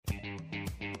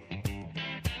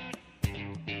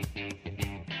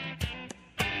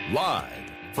Live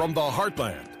from the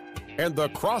heartland and the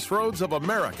crossroads of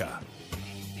America,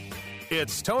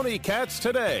 it's Tony Katz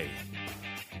Today.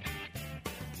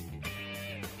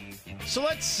 So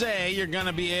let's say you're going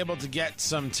to be able to get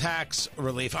some tax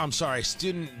relief.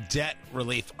 Student debt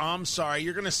relief.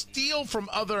 You're going to steal from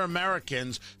other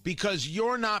Americans because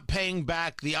you're not paying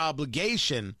back the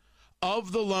obligation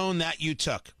of the loan that you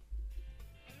took.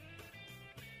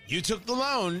 You took the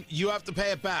loan, you have to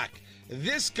pay it back.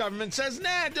 This government says,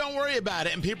 nah, don't worry about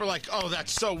it. And people are like, oh,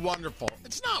 that's so wonderful.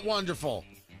 It's not wonderful.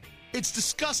 It's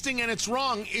disgusting and it's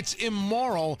wrong. It's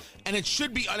immoral and it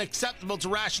should be unacceptable to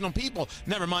rational people.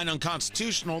 Never mind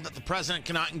unconstitutional that the president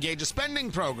cannot engage a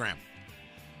spending program.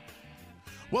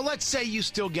 Well, let's say you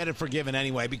still get it forgiven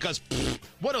anyway because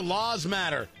what do laws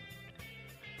matter?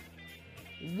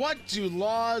 What do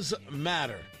laws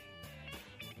matter?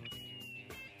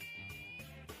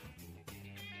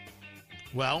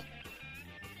 Well,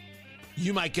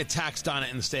 you might get taxed on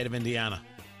it in the state of Indiana.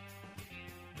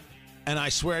 And I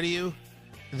swear to you,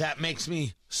 that makes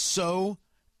me so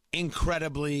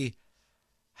incredibly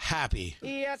happy.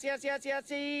 Yes.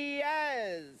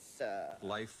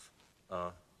 Life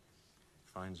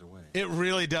finds a way. It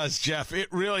really does, Jeff. It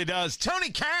really does. Tony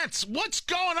Katz, what's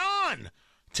going on?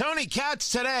 Tony Katz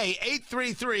Today,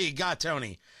 833, got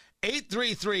Tony.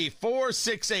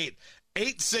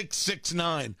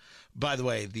 833-468-8669. By the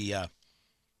way, the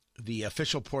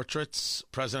official portraits,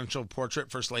 presidential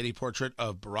portrait, First Lady portrait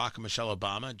of Barack and Michelle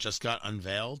Obama just got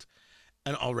unveiled,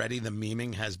 and already the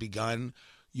memeing has begun.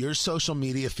 Your social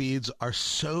media feeds are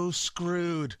so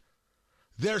screwed.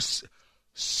 They're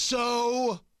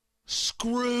so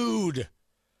screwed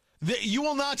that you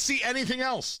will not see anything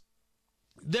else.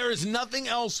 There is nothing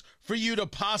else for you to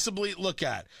possibly look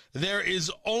at. There is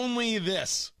only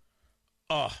this.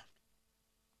 Oh.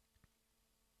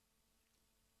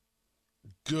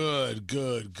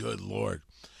 Good Lord.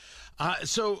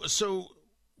 So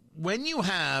when you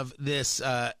have this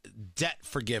debt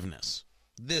forgiveness,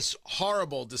 this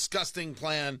horrible, disgusting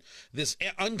plan, this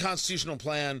unconstitutional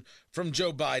plan from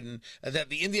Joe Biden that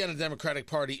the Indiana Democratic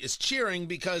Party is cheering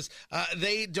because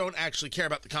they don't actually care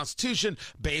about the Constitution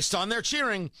based on their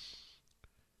cheering,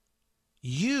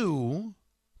 you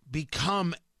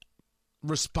become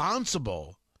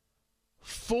responsible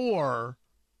for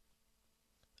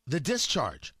the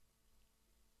discharge.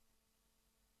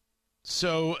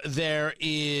 So there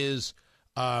is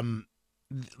the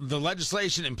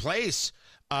legislation in place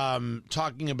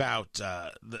talking about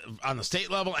on the state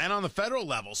level and on the federal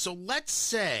level. So let's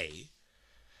say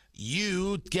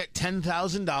you get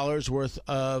 $10,000 worth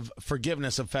of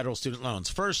forgiveness of federal student loans.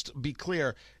 First, be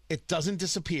clear, it doesn't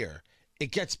disappear.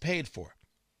 It gets paid for.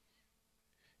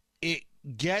 It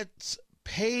gets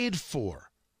paid for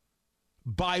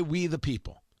by we the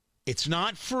people. It's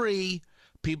not free.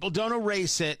 People don't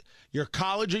erase it. Your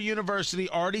college or university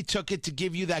already took it to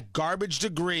give you that garbage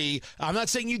degree. I'm not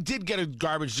saying you did get a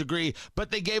garbage degree,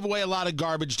 but they gave away a lot of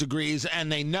garbage degrees,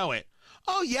 and they know it.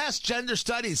 Oh, yes, gender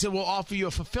studies. It will offer you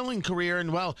a fulfilling career in,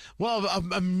 a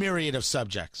myriad of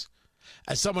subjects.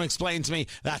 As someone explained to me,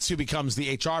 that's who becomes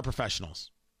the HR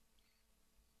professionals.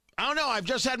 I don't know. I've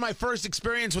just had my first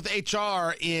experience with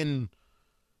HR in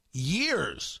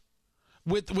years.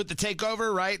 With the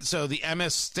takeover, right? So the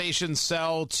MS stations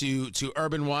sell to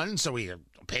Urban One, so we have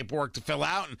paperwork to fill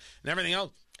out and everything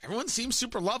else. Everyone seems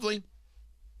super lovely.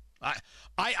 I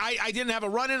didn't have a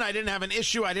run-in. I didn't have an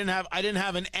issue. I didn't have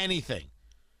an anything.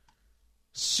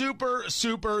 Super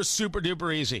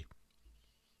duper easy.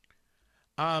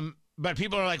 But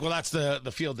people are like, well, that's the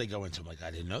field they go into. I'm like, I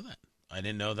didn't know that. I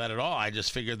didn't know that at all. I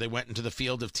just figured they went into the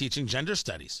field of teaching gender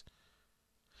studies.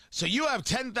 So you have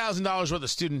 $10,000 worth of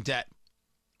student debt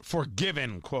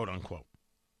forgiven, quote unquote.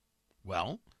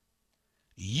 Well,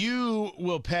 you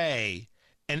will pay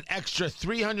an extra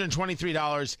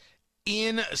 $323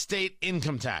 in state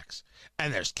income tax.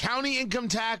 And there's county income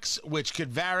tax, which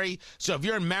could vary. So if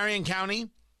you're in Marion County,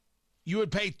 you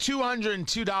would pay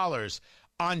 $202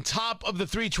 on top of the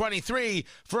 $323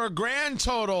 for a grand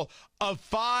total of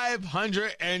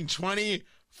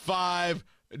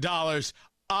 $525.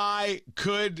 I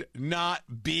could not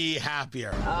be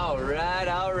happier. All right.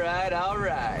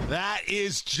 That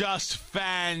is just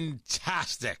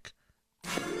fantastic.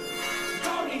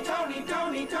 Tony.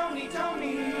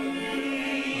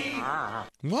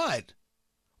 What?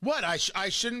 What? I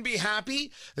shouldn't be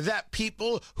happy that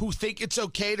people who think it's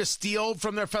okay to steal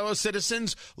from their fellow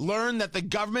citizens learn that the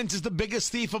government is the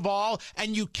biggest thief of all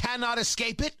and you cannot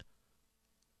escape it?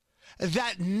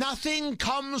 That nothing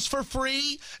comes for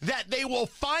free, that they will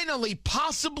finally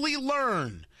possibly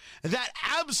learn that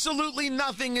absolutely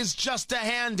nothing is just a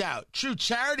handout. True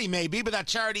charity may be, but that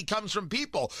charity comes from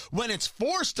people. When it's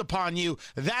forced upon you,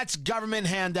 that's government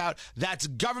handout, that's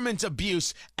government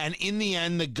abuse, and in the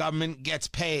end, the government gets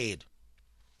paid.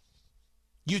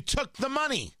 You took the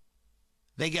money.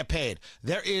 They get paid.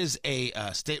 There is a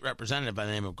state representative by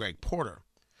the name of Greg Porter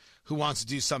who wants to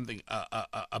do something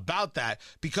about that,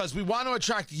 because we want to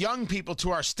attract young people to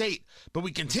our state, but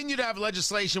we continue to have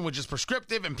legislation which is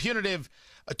prescriptive and punitive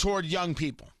toward young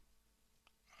people.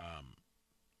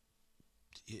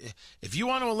 If you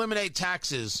want to eliminate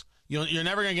taxes, you're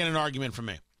never going to get an argument from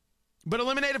me. But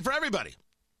eliminate it for everybody.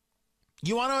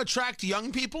 You want to attract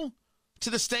young people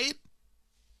to the state?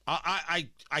 I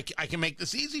can make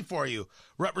this easy for you,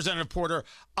 Representative Porter.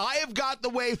 I have got the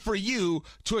way for you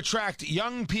to attract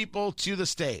young people to the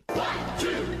state. 1,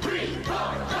 2, 3, 4,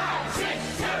 5, 6,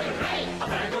 7, 8. A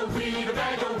bag of weed, a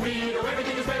bag of weed. Oh,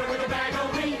 everything is better with a bag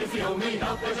of weed. It's the only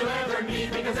help that you'll ever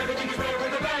need, because everything is better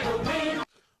with a bag of weed.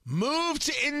 Move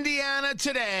to Indiana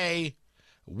today.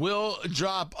 We'll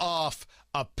drop off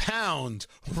a pound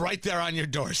right there on your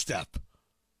doorstep.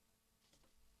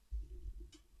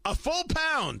 A full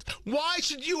pound. Why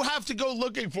should you have to go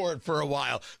looking for it for a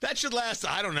while? That should last,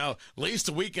 I don't know, at least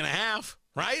a week and a half,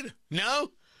 right? No?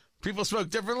 People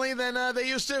smoke differently than they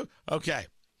used to? Okay.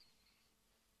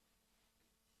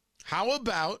 How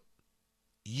about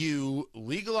you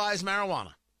legalize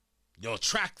marijuana? You'll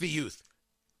attract the youth.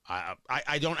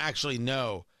 I don't actually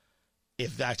know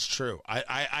if that's true.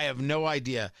 I have no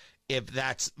idea if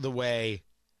that's the way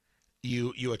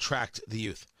you attract the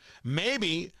youth.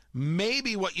 Maybe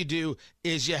what you do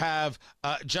is you have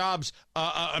jobs,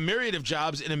 a myriad of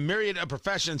jobs in a myriad of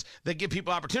professions that give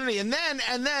people opportunity. And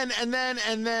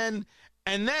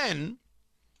then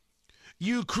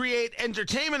you create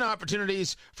entertainment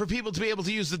opportunities for people to be able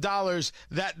to use the dollars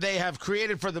that they have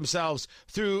created for themselves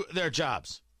through their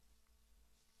jobs.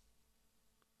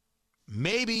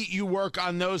 Maybe you work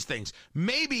on those things.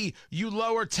 Maybe you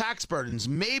lower tax burdens.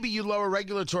 Maybe you lower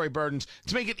regulatory burdens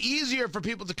to make it easier for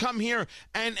people to come here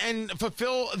and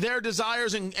fulfill their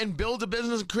desires and build a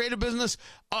business and create a business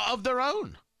of their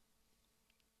own.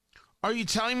 Are you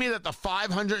telling me that the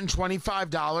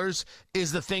 $525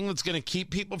 is the thing that's going to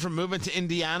keep people from moving to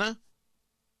Indiana?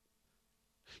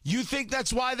 You think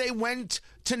that's why they went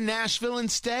to Nashville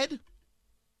instead?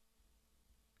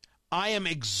 I am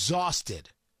exhausted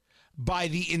by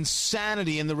the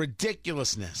insanity and the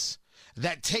ridiculousness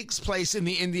that takes place in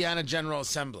the Indiana General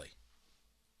Assembly.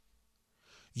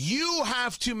 You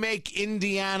have to make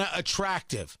Indiana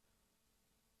attractive.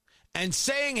 And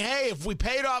saying, hey, if we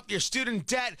paid off your student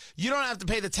debt, you don't have to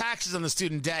pay the taxes on the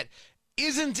student debt,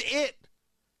 isn't it?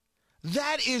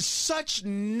 That is such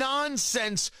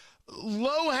nonsense,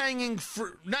 low-hanging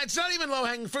fruit. It's not even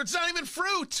low-hanging fruit. It's not even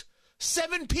fruit.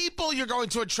 7 people you're going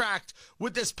to attract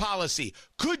with this policy.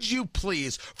 Could you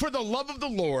please, for the love of the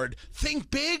Lord,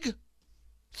 think big?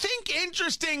 Think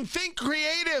interesting. Think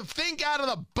creative. Think out of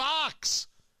the box.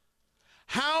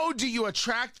 How do you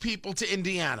attract people to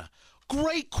Indiana?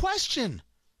 Great question.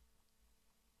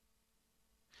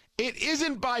 It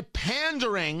isn't by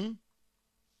pandering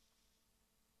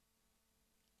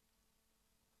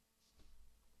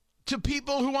to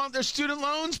people who want their student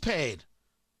loans paid.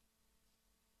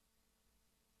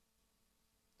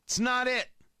 It's not it.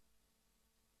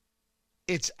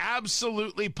 It's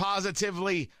absolutely,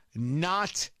 positively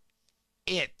not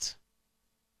it.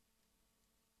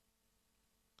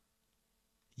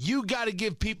 You got to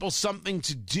give people something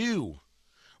to do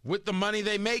with the money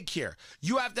they make here.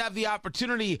 You have to have the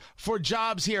opportunity for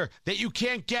jobs here that you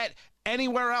can't get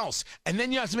anywhere else. And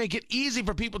then you have to make it easy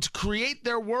for people to create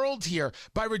their world here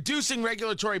by reducing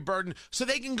regulatory burden so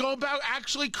they can go about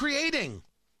actually creating.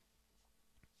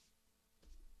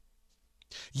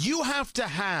 You have to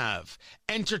have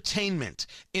entertainment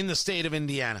in the state of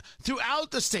Indiana,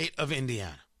 throughout the state of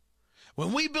Indiana.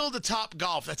 When we build a Top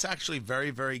Golf, that's actually very,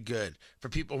 very good for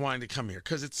people wanting to come here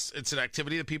because it's an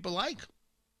activity that people like.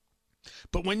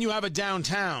 But when you have a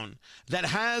downtown that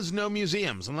has no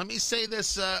museums, and let me say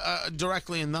this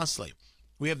directly and thusly,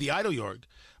 we have the Eiteljorg,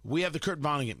 we have the Kurt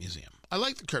Vonnegut Museum. I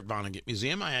like the Kurt Vonnegut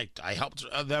Museum. I helped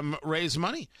them raise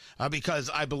money because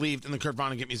I believed in the Kurt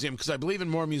Vonnegut Museum, because I believe in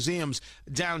more museums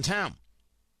downtown.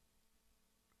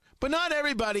 But not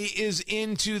everybody is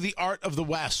into the art of the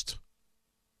West.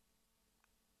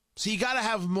 So you got to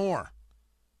have more.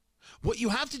 What you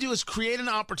have to do is create an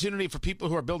opportunity for people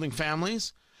who are building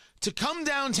families to come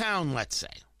downtown, let's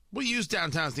say. We'll use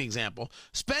downtown as the example.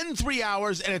 Spend 3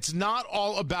 hours, and it's not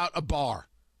all about a bar.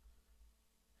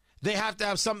 They have to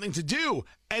have something to do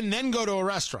and then go to a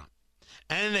restaurant.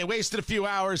 And they wasted a few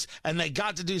hours, and they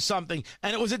got to do something,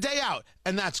 and it was a day out,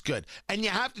 and that's good. And you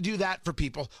have to do that for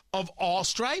people of all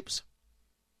stripes.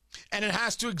 And it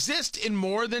has to exist in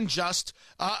more than just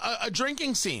a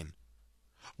drinking scene.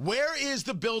 Where is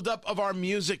the buildup of our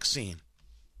music scene?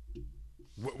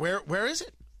 Where is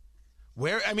it?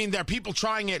 There are people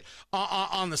trying it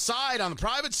on the side, on the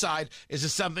private side. Is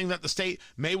this something that the state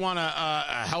may want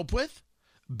to help with,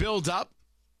 build up?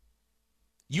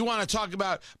 You want to talk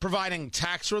about providing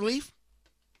tax relief?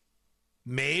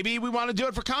 Maybe we want to do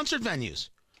it for concert venues,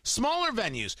 smaller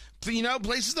venues,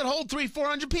 places that hold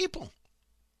 300-400 people.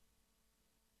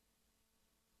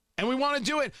 And we want to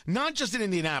do it not just in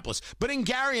Indianapolis, but in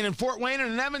Gary and in Fort Wayne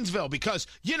and in Evansville, because,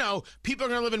 people are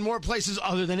going to live in more places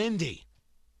other than Indy.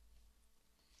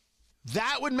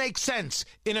 That would make sense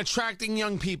in attracting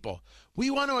young people. We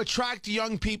want to attract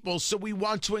young people, so we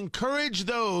want to encourage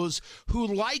those who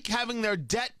like having their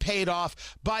debt paid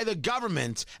off by the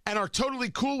government and are totally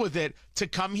cool with it to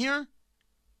come here.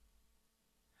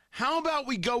 How about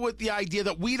we go with the idea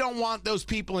that we don't want those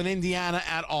people in Indiana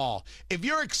at all? If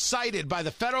you're excited by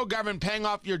the federal government paying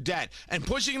off your debt and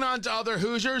pushing it on to other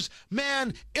Hoosiers,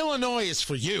 man, Illinois is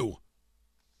for you.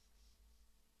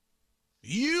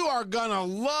 You are going to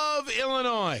love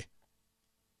Illinois.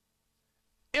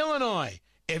 Illinois,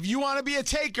 if you want to be a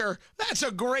taker, that's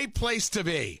a great place to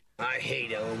be. I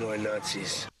hate Illinois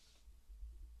Nazis.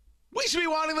 We should be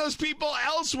wanting those people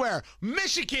elsewhere.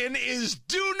 Michigan is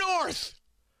due north.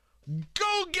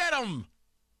 Go get them.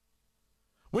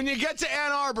 When you get to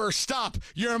Ann Arbor, stop.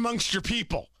 You're amongst your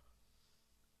people.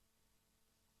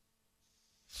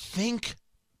 Think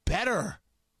better,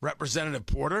 Representative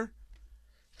Porter.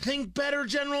 Think better,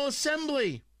 General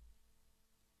Assembly.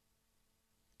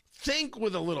 Think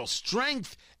with a little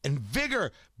strength and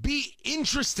vigor. Be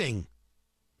interesting.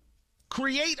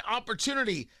 Create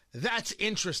opportunity that's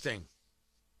interesting.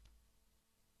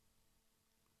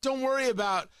 Don't worry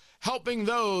about helping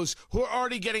those who are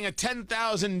already getting a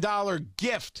 $10,000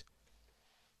 gift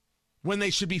when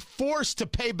they should be forced to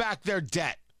pay back their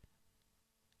debt.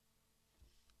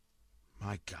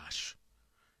 My gosh.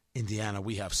 Indiana,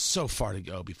 we have so far to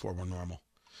go before we're normal.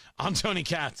 I'm Tony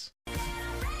Katz.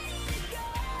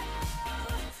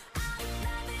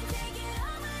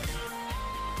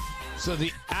 So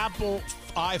the Apple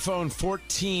iPhone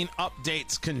 14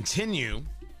 updates continue.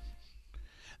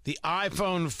 The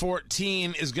iPhone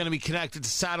 14 is going to be connected to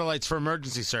satellites for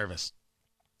emergency service.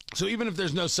 So even if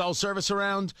there's no cell service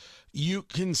around, you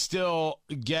can still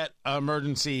get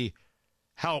emergency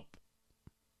help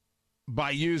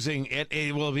by using it.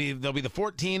 There'll be the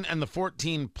 14 and the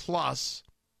 14 Plus.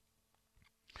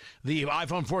 The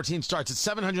iPhone 14 starts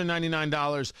at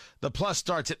 $799. The Plus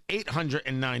starts at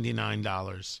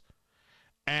 $899.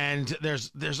 And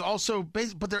there's also,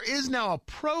 but there is now a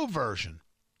Pro version.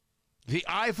 The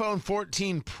iPhone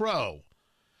 14 Pro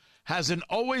has an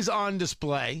always-on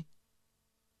display,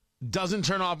 doesn't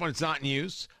turn off when it's not in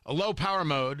use, a low-power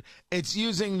mode. It's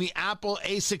using the Apple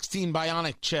A16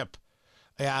 Bionic chip.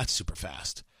 Yeah, it's super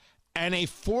fast. And a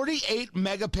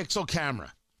 48-megapixel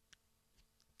camera.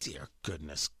 Dear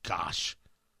goodness, gosh.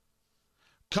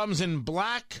 Comes in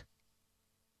black,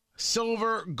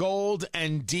 silver, gold,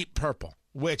 and deep purple,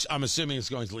 which I'm assuming is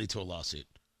going to lead to a lawsuit.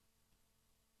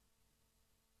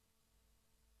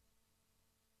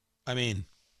 I mean,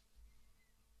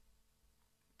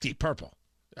 deep purple.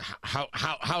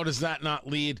 How does that not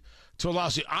lead to a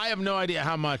lawsuit? I have no idea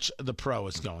how much the Pro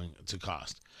is going to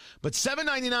cost. But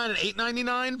 $799 and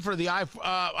 $899 for the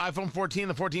iPhone 14,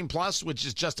 the 14 Plus, which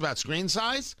is just about screen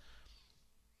size.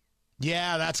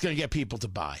 Yeah, that's going to get people to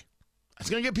buy.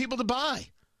 That's going to get people to buy.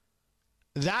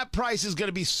 That price is going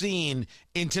to be seen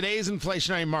in today's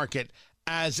inflationary market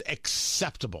as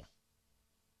acceptable.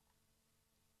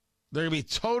 They're going to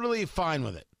be totally fine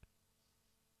with it.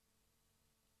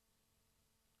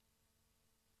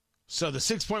 So the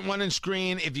 6.1-inch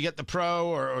screen, if you get the Pro,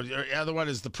 or the other one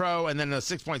is the Pro, and then the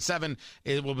 6.7,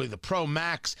 it will be the Pro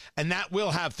Max, and that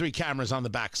will have 3 cameras on the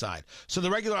backside. So the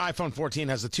regular iPhone 14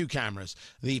 has the 2 cameras.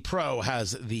 The Pro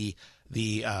has the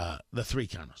 3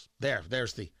 cameras.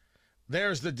 There's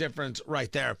the difference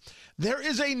right there. There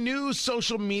is a new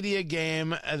social media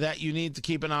game that you need to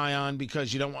keep an eye on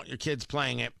because you don't want your kids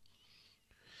playing it.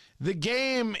 The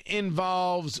game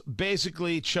involves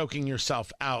basically choking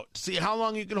yourself out. See how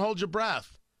long you can hold your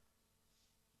breath.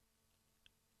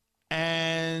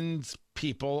 And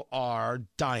people are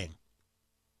dying.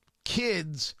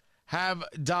 Kids have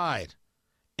died.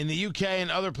 In the UK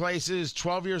and other places,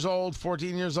 12 years old,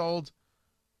 14 years old,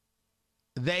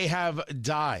 they have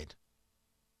died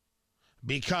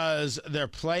because they're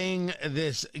playing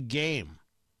this game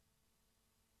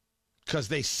because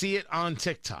they see it on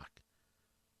TikTok.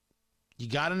 You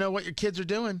got to know what your kids are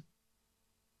doing.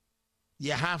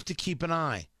 You have to keep an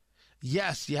eye.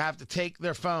 Yes, you have to take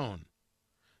their phone.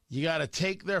 You got to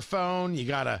take their phone. You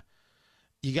got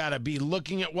to be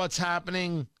looking at what's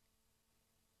happening.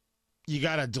 You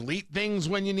got to delete things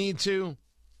when you need to.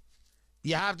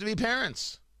 You have to be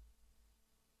parents.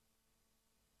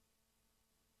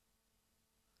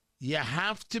 You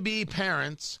have to be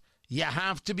parents. You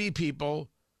have to be people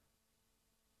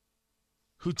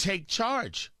who take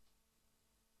charge.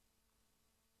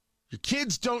 Your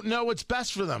kids don't know what's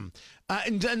best for them.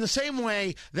 In the same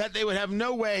way that they would have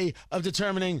no way of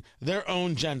determining their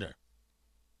own gender.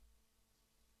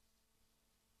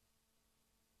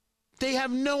 They have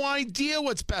no idea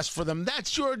what's best for them.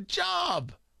 That's your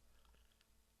job.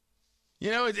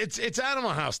 You know, it's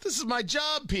Animal House. This is my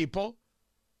job, people.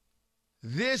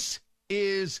 This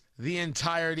is the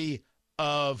entirety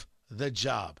of the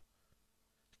job.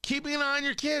 Keeping an eye on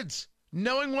your kids,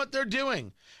 knowing what they're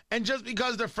doing. And just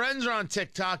because their friends are on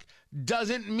TikTok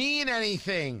doesn't mean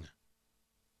anything.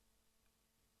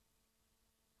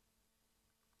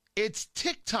 It's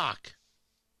TikTok.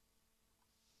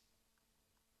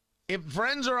 If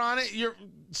friends are on it,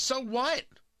 so what?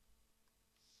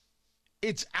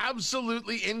 It's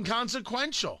absolutely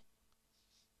inconsequential.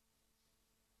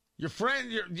 Your friend,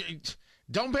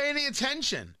 don't pay any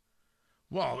attention.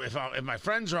 Well, if my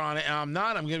friends are on it and I'm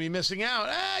not, I'm going to be missing out.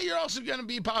 You're also going to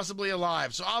be possibly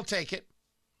alive, so I'll take it.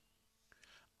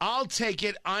 I'll take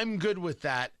it. I'm good with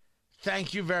that.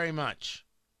 Thank you very much.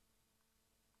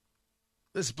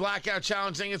 This blackout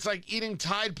challenge thing, it's like eating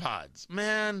Tide Pods.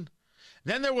 Man.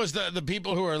 Then there was the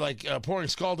people who are like pouring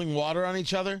scalding water on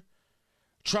each other,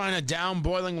 trying to down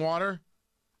boiling water.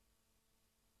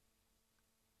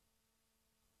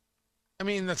 I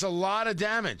mean, that's a lot of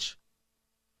damage.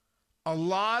 A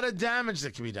lot of damage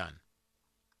that can be done.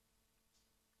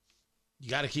 You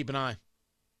got to keep an eye.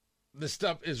 This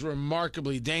stuff is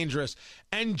remarkably dangerous.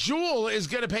 And Juul is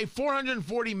going to pay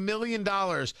 $440 million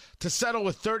to settle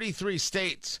with 33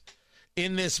 states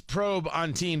in this probe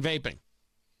on teen vaping.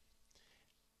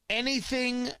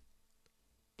 Anything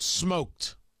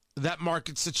smoked that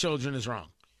markets to children is wrong.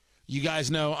 You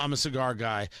guys know I'm a cigar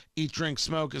guy. Eat, Drink,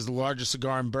 Smoke is the largest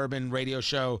cigar and bourbon radio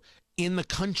show in the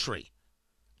country,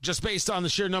 just based on the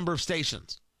sheer number of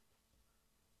stations.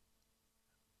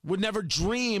 Would never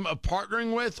dream of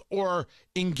partnering with or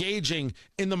engaging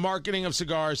in the marketing of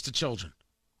cigars to children.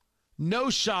 No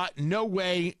shot, no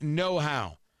way, no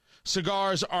how.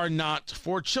 Cigars are not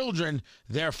for children,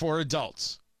 they're for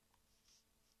adults.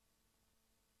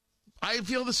 I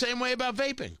feel the same way about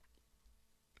vaping.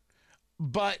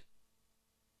 But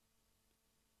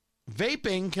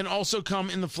vaping can also come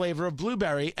in the flavor of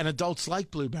blueberry, and adults like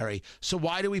blueberry. So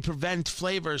why do we prevent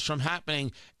flavors from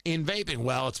happening in vaping?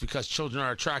 Well, it's because children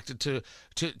are attracted to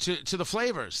the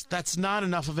flavors. That's not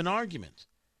enough of an argument.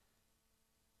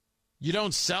 You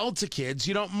don't sell to kids,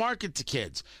 you don't market to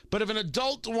kids. But if an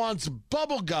adult wants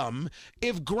bubble gum,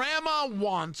 if grandma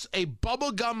wants a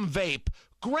bubble gum vape,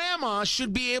 grandma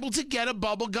should be able to get a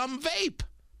bubble gum vape.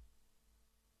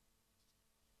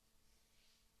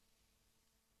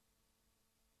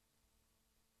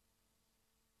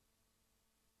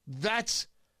 That's,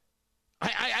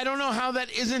 I don't know how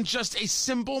that isn't just a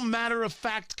simple matter of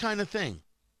fact kind of thing.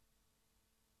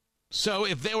 So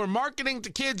if they were marketing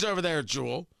to kids over there at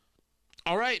Juul,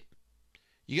 all right,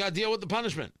 you got to deal with the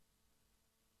punishment.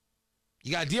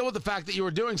 You got to deal with the fact that you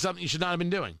were doing something you should not have been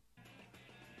doing.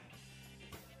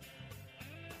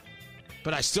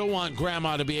 But I still want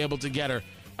grandma to be able to get her,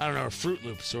 I don't know, her Fruit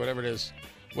Loops or whatever it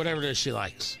is she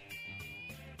likes.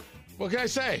 What can I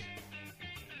say?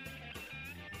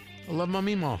 I love my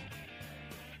Meemaw.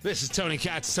 This is Tony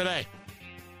Katz Today.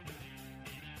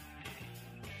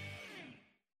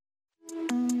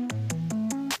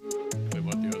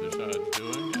 What the other side's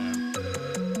doing, and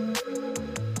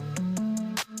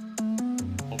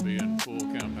I'll be in full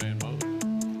campaign mode.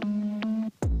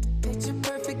 Picture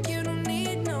perfect, you don't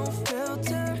need no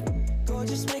filter.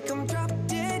 Gorgeous, make them drop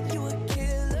dead, you a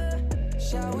killer.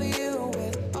 Shower you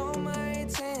with all my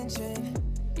attention.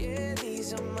 Yeah,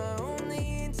 these are my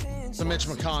only intentions. So Mitch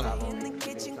McConnell.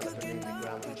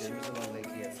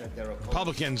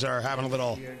 Republicans are having a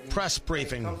little press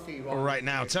briefing right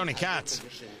now. Tony Katz.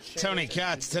 Tony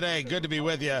Katz today. Good to be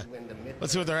with you.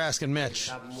 Let's see what they're asking Mitch,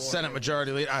 Senate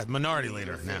Minority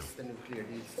Leader now.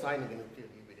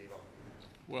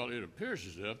 Well, it appears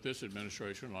as if this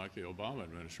administration, like the Obama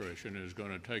administration, is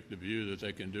going to take the view that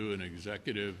they can do an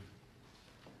executive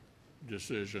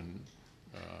decision,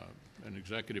 an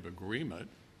executive agreement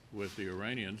with the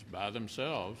Iranians by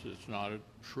themselves. It's not a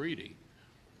treaty.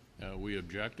 We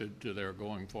objected to their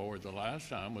going forward the last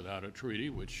time without a treaty,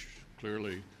 which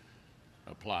clearly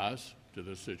applies to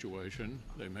this situation.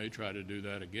 They may try to do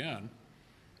that again,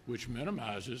 which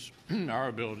minimizes our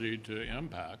ability to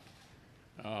impact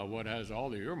what has all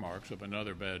the earmarks of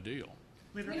another bad deal.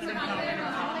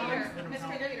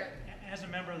 As a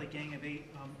member of the Gang of Eight,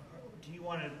 do you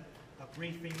want a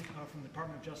briefing from the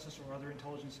Department of Justice or other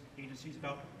intelligence agencies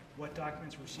about what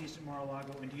documents were seized at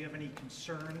Mar-a-Lago, and do you have any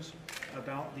concerns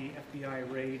about the FBI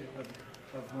raid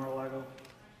of Mar-a-Lago?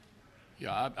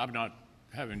 Yeah, I'm not,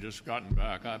 having just gotten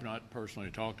back, I've not personally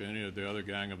talked to any of the other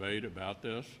Gang of Eight about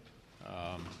this.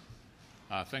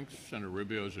 I think Senator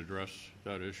Rubio's addressed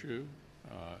that issue,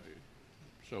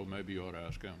 so maybe you ought to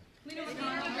ask him.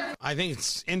 I think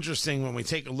it's interesting when we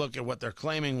take a look at what they're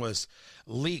claiming was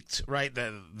leaked, right?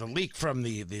 The leak from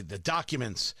the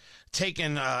documents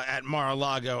taken at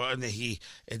Mar-a-Lago,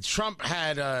 and Trump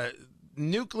had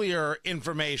nuclear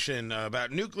information about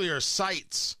nuclear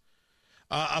sites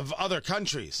of other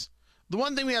countries. The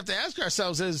one thing we have to ask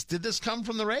ourselves is, did this come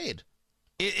from the raid?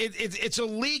 It's a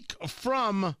leak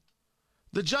from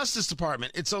the Justice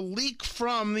Department. It's a leak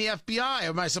from the FBI.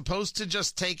 Am I supposed to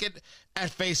just take it at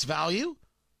face value?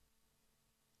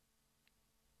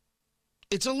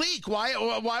 It's a leak. Why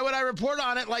would I report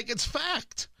on it like it's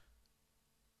fact?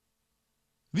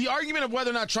 The argument of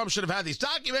whether or not Trump should have had these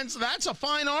documents, that's a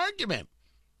fine argument.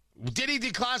 Did he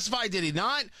declassify? Did he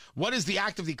not? What is the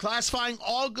act of declassifying?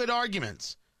 All good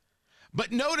arguments.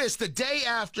 But notice the day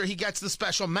after he gets the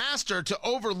special master to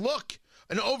overlook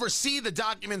and oversee the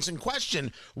documents in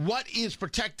question, what is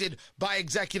protected by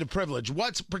executive privilege?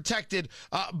 What's protected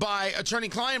by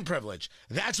attorney-client privilege?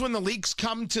 That's when the leaks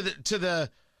come to the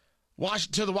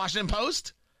Washington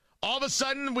Post. All of a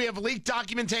sudden, we have leaked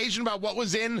documentation about what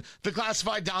was in the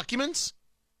classified documents.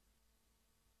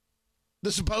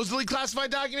 The supposedly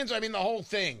classified documents. I mean, the whole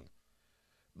thing.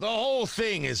 The whole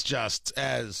thing is just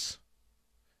as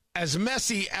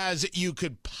messy as you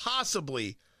could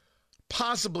possibly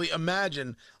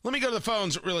imagine. Let me go to the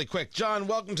phones really quick. John,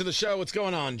 welcome to the show. What's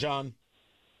going on, John?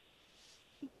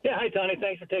 Yeah, hi, Tony.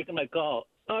 Thanks for taking my call.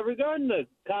 Regarding the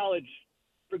college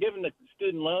forgiving the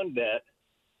student loan debt,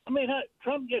 I mean,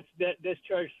 Trump gets debt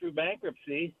discharged through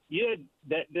bankruptcy. You had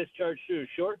debt discharged through a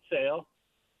short sale.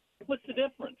 What's the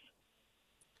difference?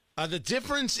 The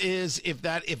difference is if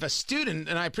a student,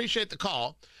 and I appreciate the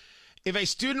call, if a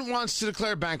student wants to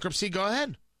declare bankruptcy, go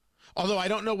ahead. Although I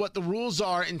don't know what the rules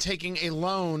are in taking a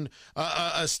loan,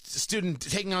 a student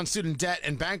taking on student debt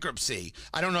and bankruptcy.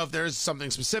 I don't know if there is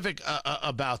something specific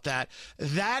about that.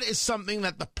 That is something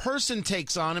that the person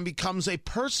takes on and becomes a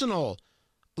personal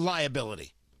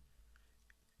liability.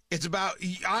 It's about,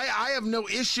 I have no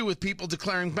issue with people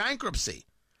declaring bankruptcy.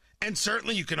 And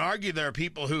certainly you can argue there are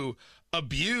people who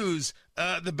abuse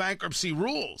the bankruptcy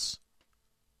rules.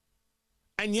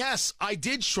 And yes, I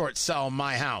did short sell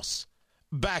my house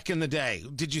back in the day.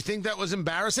 Did you think that was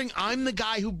embarrassing? I'm the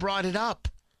guy who brought it up.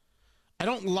 I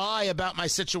don't lie about my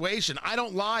situation. I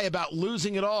don't lie about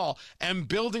losing it all and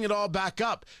building it all back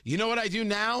up. You know what I do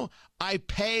now? I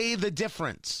pay the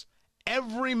difference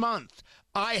every month.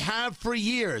 I have for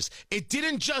years. It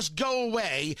didn't just go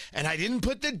away, and I didn't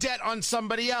put the debt on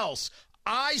somebody else.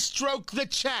 I stroke the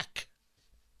check.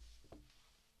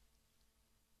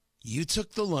 You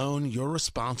took the loan. You're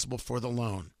responsible for the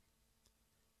loan.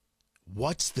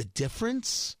 What's the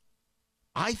difference?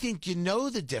 I think you know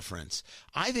the difference.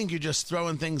 I think you're just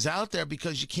throwing things out there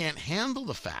because you can't handle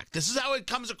the fact. This is how it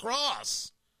comes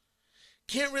across.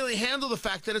 Can't really handle the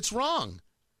fact that it's wrong.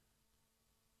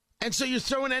 And so you're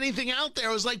throwing anything out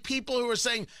there. It was like people who were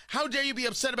saying, how dare you be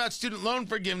upset about student loan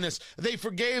forgiveness? They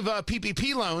forgave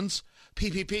PPP loans,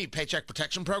 PPP, Paycheck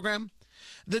Protection Program.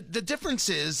 The difference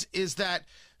is that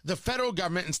the federal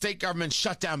government and state government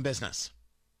shut down business.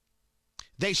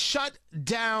 They shut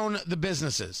down the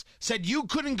businesses, said you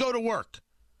couldn't go to work,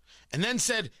 and then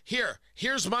said,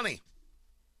 here's money.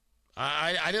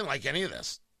 I didn't like any of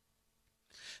this.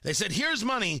 They said, here's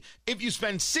money. If you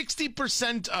spend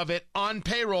 60% of it on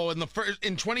payroll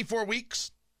in 24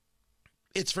 weeks,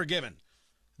 it's forgiven.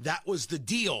 That was the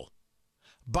deal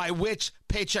by which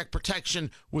Paycheck Protection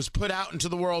was put out into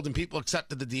the world, and people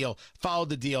accepted the deal, followed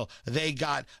the deal. They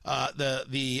got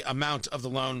the amount of the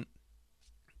loan,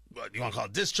 what you want to call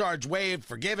it, discharge, waived,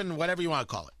 forgiven, whatever you want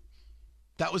to call it.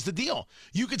 That was the deal.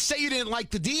 You could say you didn't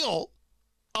like the deal.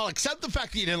 I'll accept the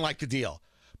fact that you didn't like the deal.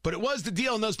 But it was the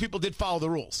deal, and those people did follow the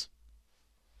rules.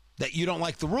 That you don't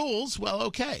like the rules, well,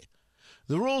 okay.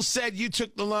 The rules said you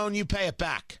took the loan, you pay it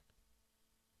back.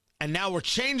 And now we're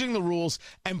changing the rules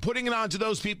and putting it on to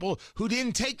those people who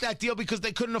didn't take that deal because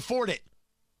they couldn't afford it.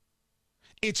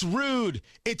 It's rude.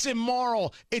 It's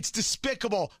immoral. It's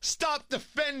despicable. Stop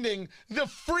defending the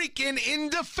freaking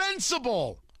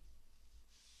indefensible.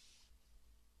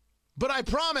 But I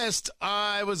promised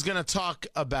I was going to talk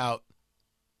about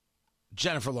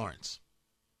Jennifer Lawrence,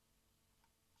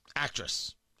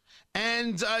 actress.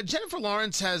 And Jennifer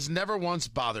Lawrence has never once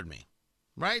bothered me,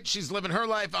 right? She's living her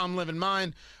life. I'm living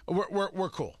mine. We're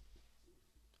cool.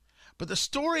 But the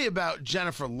story about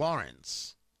Jennifer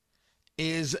Lawrence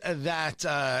is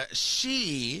that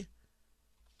she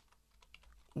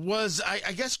was,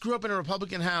 I guess, grew up in a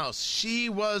Republican house. She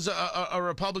was a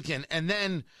Republican, and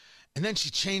then she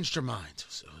changed her mind.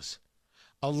 It was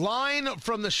a line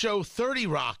from the show 30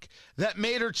 Rock that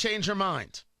made her change her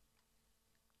mind.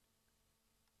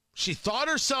 She thought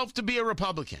herself to be a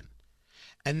Republican,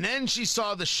 and then she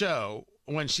saw the show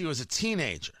when she was a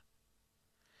teenager.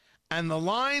 And the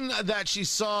line that she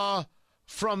saw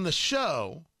from the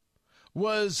show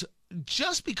was,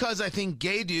 just because I think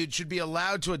gay dudes should be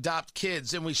allowed to adopt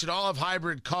kids and we should all have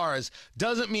hybrid cars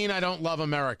doesn't mean I don't love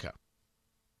America.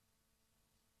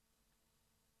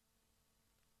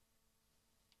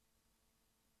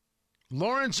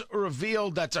 Lawrence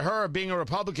revealed that to her, being a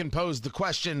Republican posed the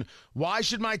question, why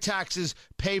should my taxes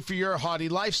pay for your haughty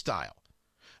lifestyle?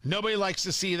 Nobody likes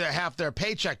to see half their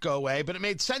paycheck go away, but it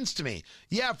made sense to me.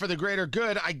 Yeah, for the greater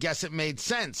good, I guess it made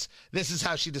sense. This is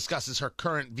how she discusses her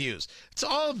current views. It's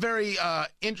all very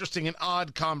interesting and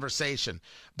odd conversation.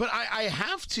 But I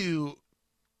have to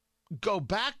go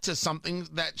back to something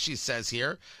that she says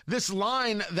here. This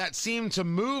line that seemed to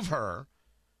move her.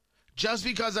 Just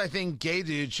because I think gay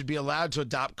dudes should be allowed to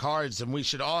adopt cars and we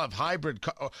should all have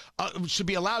should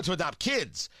be allowed to adopt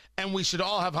kids and we should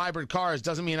all have hybrid cars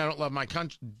doesn't mean I don't love my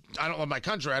country. I don't love my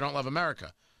country. I don't love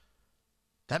America.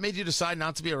 That made you decide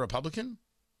not to be a Republican?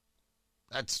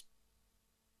 That's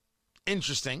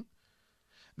interesting.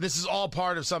 This is all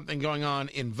part of something going on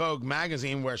in Vogue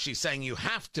magazine where she's saying you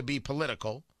have to be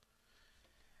political.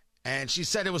 And she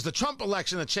said it was the Trump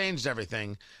election that changed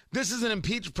everything. This is an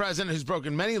impeached president who's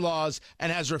broken many laws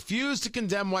and has refused to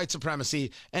condemn white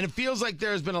supremacy, and it feels like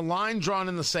there has been a line drawn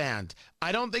in the sand.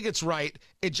 I don't think it's right.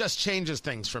 It just changes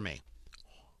things for me.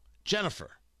 Jennifer,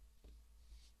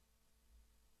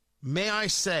 may I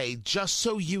say, just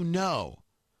so you know,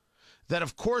 that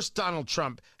of course Donald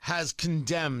Trump has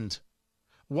condemned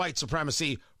white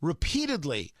supremacy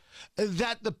repeatedly,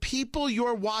 that the people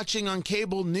you're watching on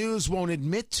cable news won't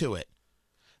admit to it,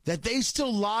 that they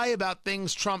still lie about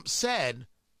things Trump said,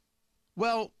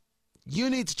 well, you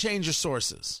need to change your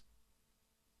sources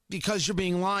because you're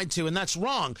being lied to, and that's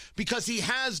wrong because he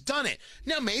has done it.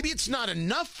 Now, maybe it's not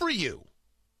enough for you.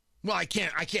 Well, I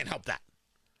can't help that.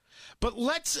 But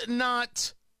let's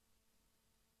not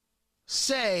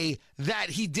say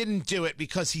that he didn't do it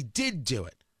because he did do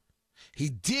it. He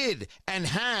did and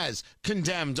has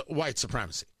condemned white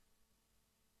supremacy.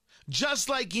 Just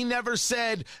like he never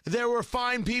said there were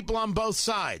fine people on both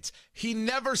sides. He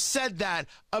never said that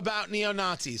about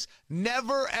neo-Nazis.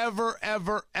 Never, ever,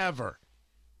 ever, ever.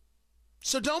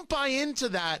 So don't buy into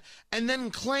that and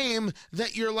then claim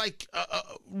that you're like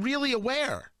really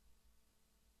aware.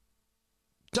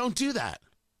 Don't do that.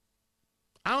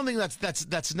 I don't think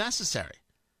that's necessary.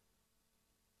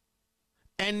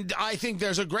 And I think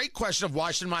there's a great question of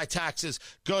why should my taxes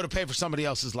go to pay for somebody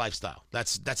else's lifestyle?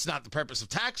 That's not the purpose of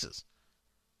taxes.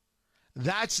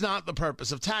 That's not the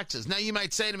purpose of taxes. Now, you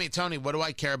might say to me, Tony, what do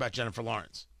I care about Jennifer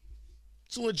Lawrence?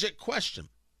 It's a legit question.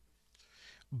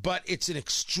 But it's an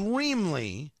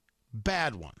extremely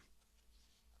bad one.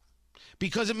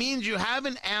 Because it means you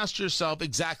haven't asked yourself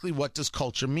exactly what does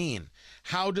culture mean?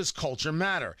 How does culture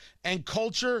matter? And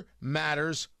culture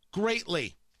matters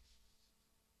greatly.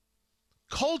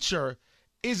 Culture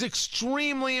is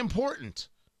extremely important.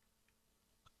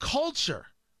 Culture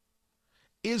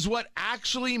is what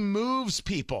actually moves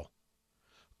people.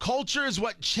 Culture is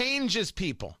what changes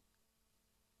people.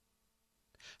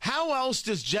 How else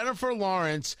does Jennifer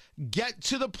Lawrence get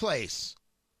to the place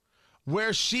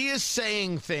where she is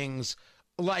saying things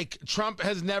like Trump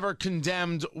has never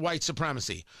condemned white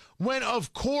supremacy, when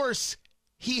of course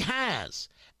he has?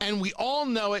 And we all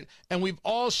know it, and we've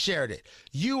all shared it.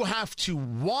 You have to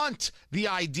want the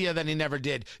idea that he never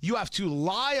did. You have to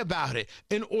lie about it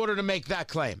in order to make that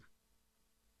claim.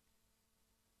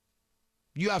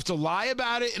 You have to lie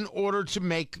about it in order to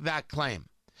make that claim.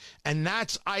 And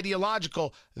that's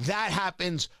ideological. That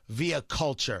happens via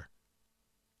culture.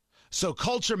 So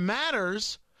culture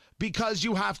matters because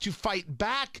you have to fight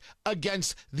back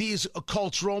against these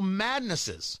cultural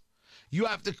madnesses. You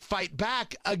have to fight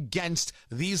back against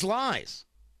these lies.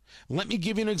 Let me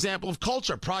give you an example of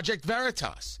culture. Project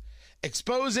Veritas.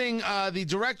 exposing the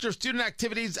director of student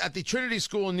activities at the Trinity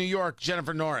School in New York,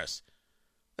 Jennifer Norris.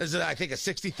 This is, I think, a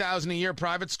 $60,000 a year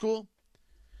private school.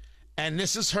 And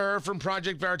this is her from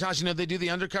Project Veritas. You know, they do the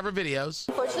undercover videos.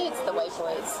 Unfortunately, it's the white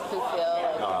boys who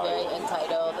feel like very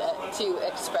entitled to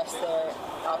express their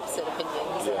opposite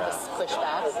opinions and just push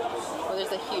back. Well,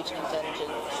 there's a huge contingent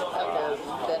of them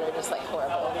that are just like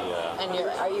horrible. And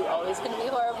are you always going to be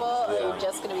horrible? Or are you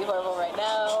just going to be horrible right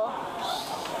now?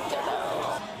 Don't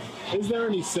know. Is there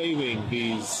any saving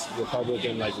these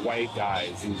Republican, white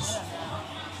guys?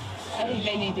 I think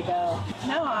they need to go.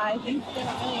 No, I think they're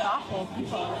really awful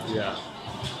people. Yeah.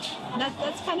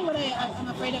 That's kind of what I'm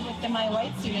afraid of with my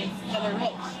white students that are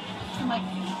rich. I'm like,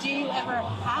 do you ever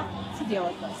have to deal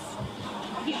with this?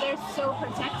 They're so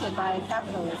protected by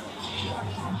capitalism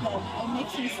that it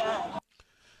makes me sad.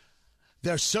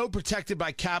 They're so protected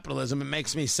by capitalism, it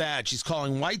makes me sad. She's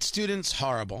calling white students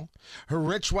horrible. Her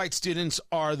rich white students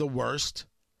are the worst.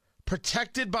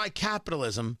 Protected by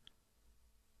capitalism.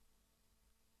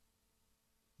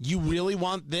 You really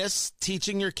want this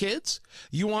teaching your kids?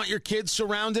 You want your kids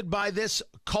surrounded by this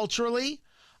culturally?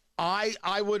 I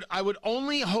would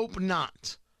only hope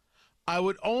not. I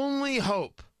would only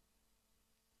hope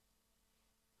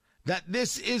that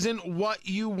this isn't what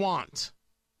you want.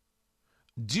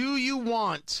 Do you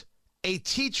want a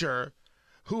teacher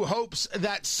who hopes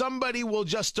that somebody will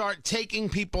just start taking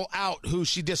people out who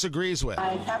she disagrees with?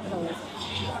 Capitalism.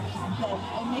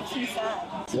 It makes me sad.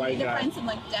 White to guy. find some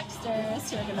Dexters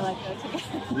who are going to go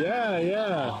together.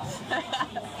 Yeah.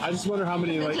 I just wonder how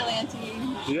many Vigilante.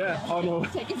 Yeah. Oh no.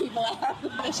 Taking people out.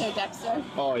 The show Dexter.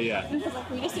 Oh yeah. Because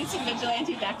we just need some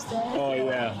vigilante Dexters. Oh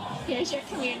yeah. Here's your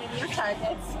community of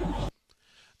targets.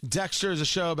 Dexter is a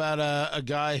show about a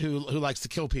guy who likes to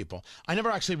kill people. I never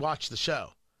actually watched the show.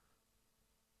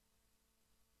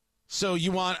 So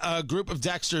you want a group of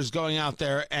Dexters going out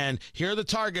there and here are the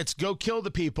targets, go kill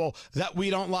the people that we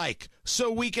don't like.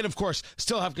 So we can, of course,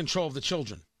 still have control of the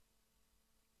children.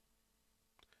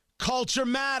 Culture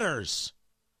matters.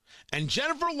 And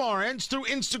Jennifer Lawrence, through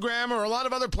Instagram or a lot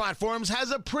of other platforms,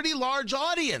 has a pretty large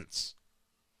audience.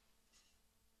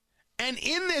 And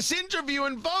in this interview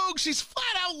in Vogue, she's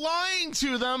flat out lying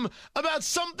to them about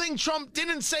something Trump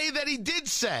didn't say that he did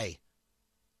say.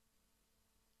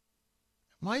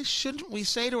 Why shouldn't we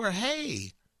say to her,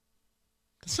 hey,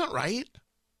 that's not right.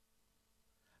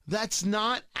 That's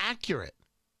not accurate.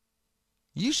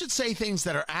 You should say things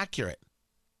that are accurate.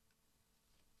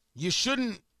 You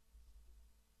shouldn't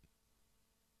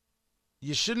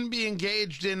be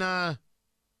engaged in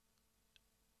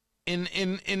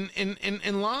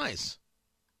lies.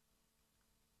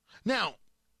 Now,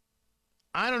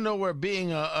 I don't know where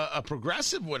being a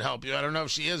progressive would help you. I don't know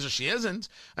if she is or she isn't.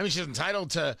 I mean, she's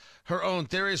entitled to her own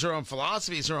theories, her own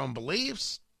philosophies, her own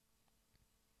beliefs.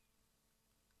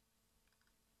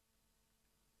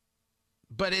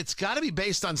 But it's got to be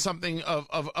based on something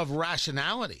of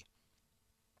rationality.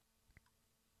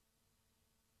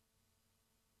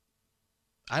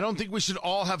 I don't think we should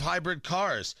all have hybrid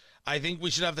cars. I think we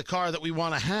should have the car that we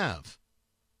want to have.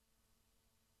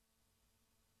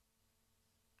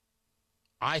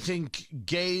 I think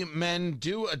gay men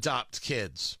do adopt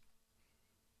kids.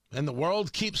 And the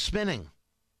world keeps spinning.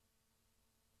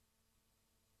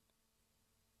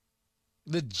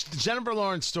 The Jennifer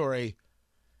Lawrence story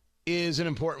is an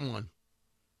important one.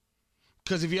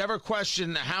 Because if you ever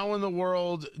question how in the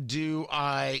world do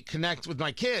I connect with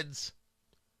my kids,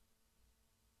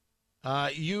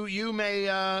 you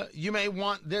may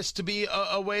want this to be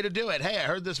a way to do it. Hey, I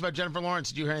heard this about Jennifer Lawrence.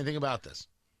 Did you hear anything about this?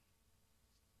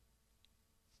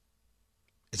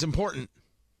 It's important.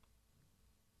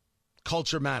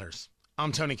 Culture matters.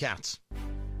 I'm Tony Katz.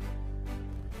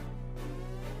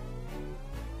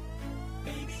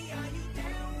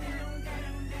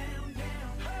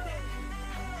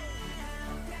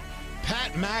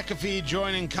 Pat McAfee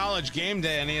joining College Game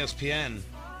Day on ESPN.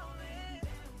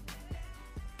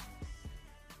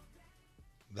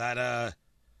 That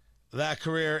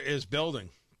career is building.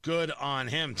 Good on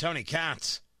him. Tony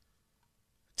Katz.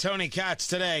 Tony Katz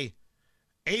today.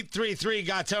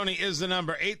 833-GOT-TONY is the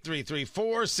number.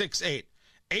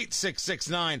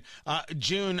 833-468-8669.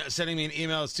 June sending me an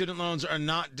email. Student loans are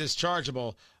not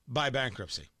dischargeable by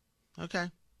bankruptcy. Okay.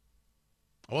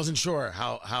 I wasn't sure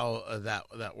how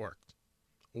that worked.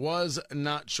 Was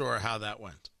not sure how that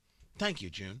went. Thank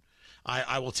you, June.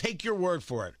 I will take your word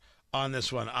for it on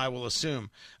this one. I will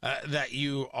assume that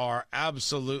you are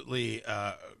absolutely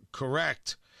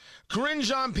correct. Karine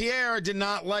Jean-Pierre did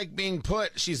not like being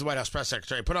she's the White House press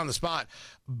secretary, put on the spot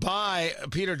by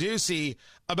Peter Doocy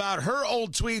about her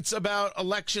old tweets about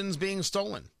elections being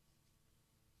stolen.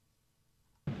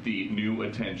 the new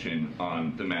attention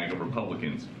on the MAGA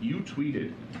Republicans. You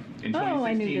tweeted in 2016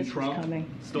 I knew this Trump was coming.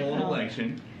 stole an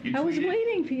election. You I was tweeted-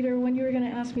 waiting, Peter, when you were going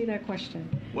to ask me that question.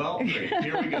 Well, great.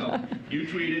 Here we go. You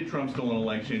tweeted Trump stole an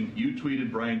election. You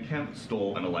tweeted Brian Kemp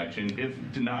stole an election. If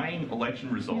denying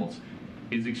election results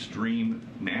is extreme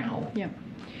now, Yeah.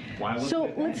 why was So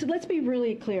it let's be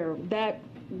really clear. That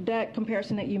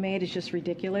comparison that you made is just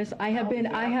ridiculous. I have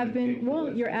been.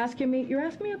 Well, you're asking me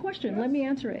a question. Let me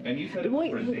answer it. And you said it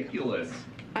was ridiculous.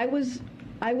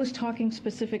 I was talking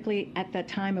specifically at that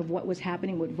time of what was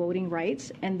happening with voting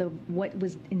rights and what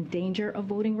was in danger of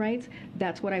voting rights.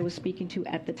 That's what I was speaking to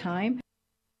at the time.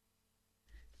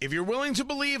 If you're willing to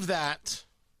believe that,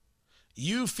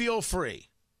 you feel free.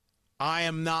 I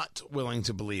am not willing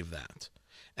to believe that.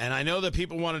 And I know that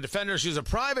people want to defend her. She's a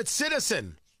private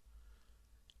citizen.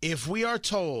 If we are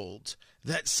told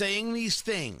that saying these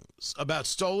things about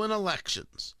stolen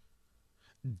elections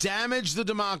damage the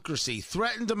democracy,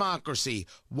 threaten democracy,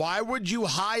 why would you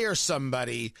hire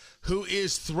somebody who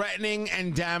is threatening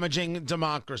and damaging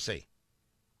democracy?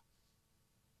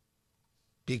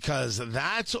 Because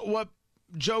that's what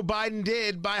Joe Biden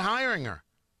did by hiring her.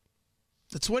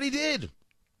 That's what he did.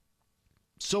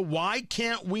 So why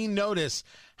can't we notice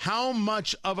how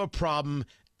much of a problem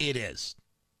it is?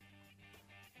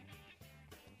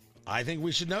 I think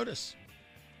we should notice.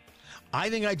 I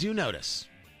think I do notice.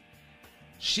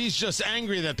 She's just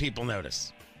angry that people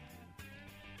notice.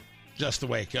 Just the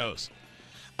way it goes.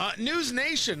 News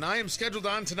Nation, I am scheduled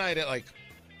on tonight at like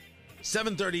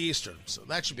 7:30 Eastern. So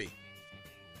that should be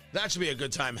a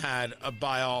good time had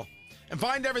by all. And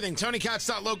find everything,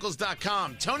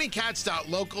 TonyKatz.locals.com.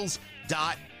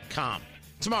 TonyKatz.locals.com.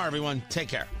 Tomorrow, everyone. Take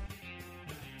care.